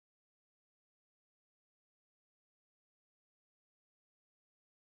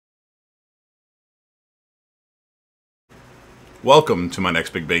Welcome to my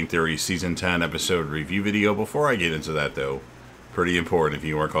next Big Bang Theory Season 10 episode review video. Before I get into that, though, pretty important, if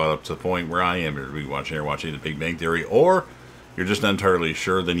you are caught up to the point where I am, you're watching the Big Bang Theory, or you're just not entirely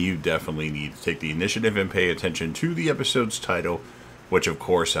sure, then you definitely need to take the initiative and pay attention to the episode's title, which of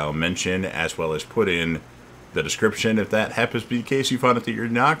course I'll mention, as well as put in the description. If that happens to be the case, you find out that you're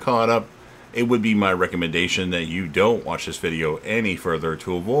not caught up, it would be my recommendation that you don't watch this video any further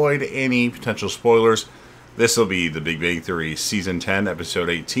to avoid any potential spoilers. This will be the Big Bang Theory Season 10, Episode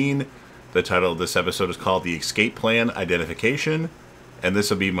 18. The title of this episode is called The Escape Plan Identification. And this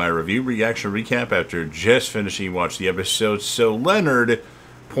will be my review, reaction, recap after just finishing watching the episode. So Leonard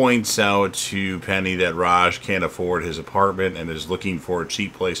points out to Penny that Raj can't afford his apartment and is looking for a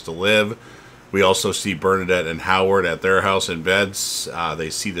cheap place to live. We also see Bernadette and Howard at their house in beds. They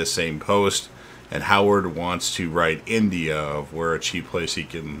see the same post. And Howard wants to write India of where a cheap place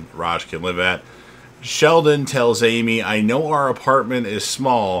Raj can live at. Sheldon tells Amy, I know our apartment is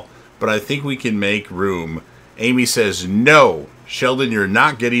small, but I think we can make room. Amy says, no, Sheldon, you're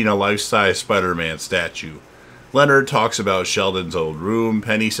not getting a life-size Spider-Man statue. Leonard talks about Sheldon's old room.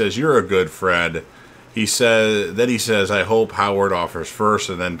 Penny says, you're a good friend. He says, I hope Howard offers first,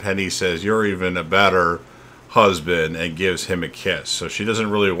 and then Penny says, you're even a better husband, and gives him a kiss. So she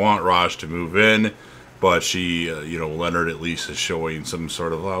doesn't really want Raj to move in, but she, Leonard at least is showing some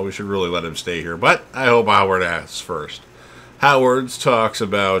sort of, we should really let him stay here. But I hope Howard asks first. Howard talks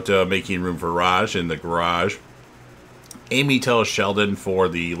about making room for Raj in the garage. Amy tells Sheldon for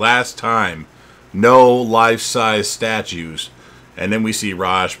the last time, no life-size statues. And then we see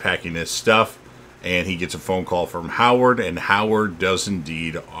Raj packing his stuff, and he gets a phone call from Howard, and Howard does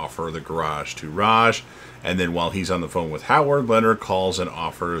indeed offer the garage to Raj. And then while he's on the phone with Howard, Leonard calls and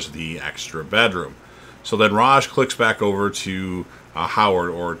offers the extra bedroom. So then Raj clicks back over to Howard,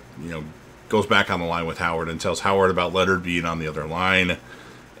 or, goes back on the line with Howard and tells Howard about Leonard being on the other line.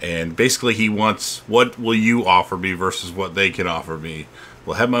 And basically he wants, what will you offer me versus what they can offer me?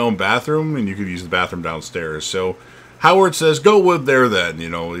 We'll have my own bathroom, and you could use the bathroom downstairs. So Howard says, go live there then.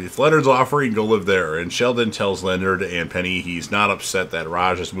 If Leonard's offering, go live there. And Sheldon tells Leonard and Penny he's not upset that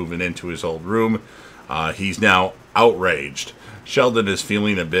Raj is moving into his old room. He's now outraged. Sheldon is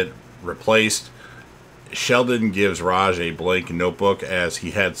feeling a bit replaced. Sheldon gives Raj a blank notebook as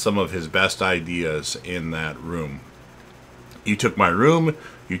he had some of his best ideas in that room. You took my room.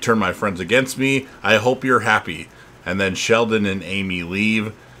 You turned my friends against me. I hope you're happy. And then Sheldon and Amy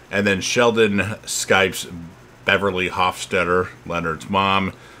leave. And then Sheldon Skypes Beverly Hofstetter, Leonard's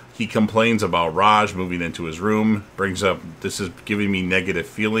mom. He complains about Raj moving into his room. Brings up, this is giving me negative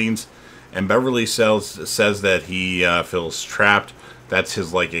feelings. And Beverly says that he feels trapped. That's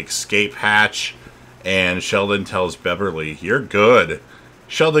his, escape hatch. And Sheldon tells Beverly, you're good.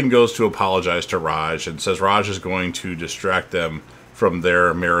 Sheldon goes to apologize to Raj and says Raj is going to distract them from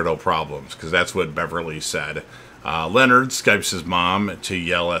their marital problems, because that's what Beverly said. Leonard Skypes his mom to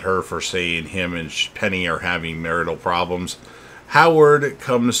yell at her for saying him and Penny are having marital problems. Raj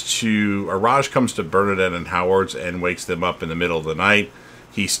comes to Bernadette and Howard's and wakes them up in the middle of the night.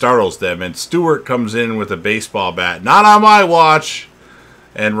 He startles them, and Stewart comes in with a baseball bat. Not on my watch!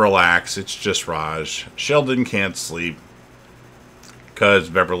 And relax, it's just Raj. Sheldon can't sleep because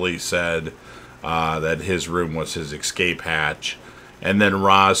Beverly said that his room was his escape hatch. And then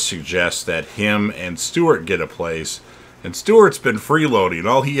Raj suggests that him and Stewart get a place. And Stewart's been freeloading.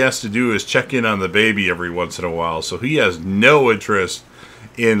 All he has to do is check in on the baby every once in a while. So he has no interest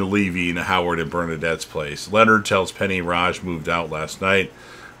in leaving Howard and Bernadette's place. Leonard tells Penny Raj moved out last night.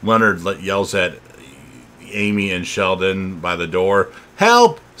 Leonard yells at Amy and Sheldon by the door,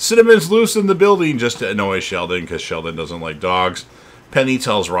 help! Cinnamon's loose in the building, just to annoy Sheldon, because Sheldon doesn't like dogs. Penny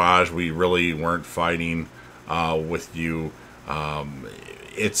tells Raj, we really weren't fighting with you.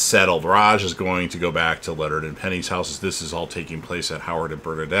 It's settled. Raj is going to go back to Leonard and Penny's houses. This is all taking place at Howard and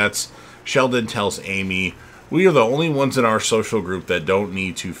Bernadette's. Sheldon tells Amy, we are the only ones in our social group that don't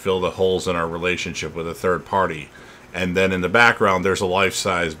need to fill the holes in our relationship with a third party. And then in the background, there's a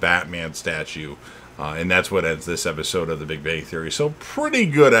life-size Batman statue. And that's what ends this episode of The Big Bang Theory. So pretty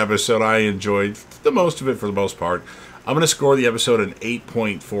good episode. I enjoyed the most of it for the most part. I'm going to score the episode an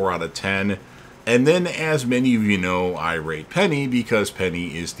 8.4 out of 10. And then, as many of you know, I rate Penny because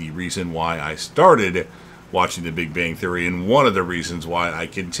Penny is the reason why I started watching The Big Bang Theory, and one of the reasons why I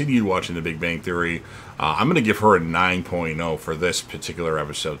continued watching The Big Bang Theory. I'm going to give her a 9.0 for this particular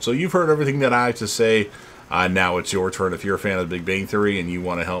episode. So you've heard everything that I have to say. Now it's your turn. If you're a fan of The Big Bang Theory and you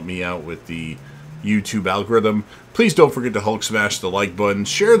want to help me out with the YouTube algorithm, please don't forget to Hulk smash the like button,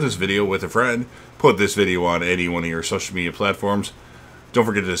 share this video with a friend, put this video on any one of your social media platforms. Don't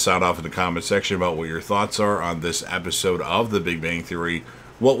forget to sound off in the comment section about what your thoughts are on this episode of The Big Bang Theory.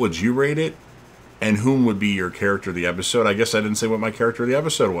 What would you rate it? And whom would be your character of the episode? I guess I didn't say what my character of the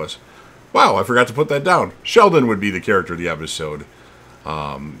episode was. Wow, I forgot to put that down. Sheldon would be the character of the episode.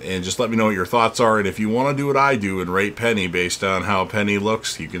 And just let me know what your thoughts are. And if you want to do what I do and rate Penny based on how Penny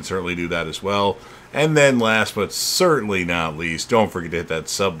looks, you can certainly do that as well. And then last but certainly not least, don't forget to hit that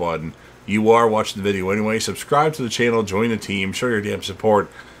sub button. You are watching the video anyway. Subscribe to the channel, join the team, show your damn support,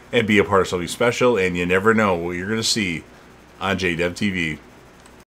 and be a part of something special. And you never know what you're going to see on JDev TV.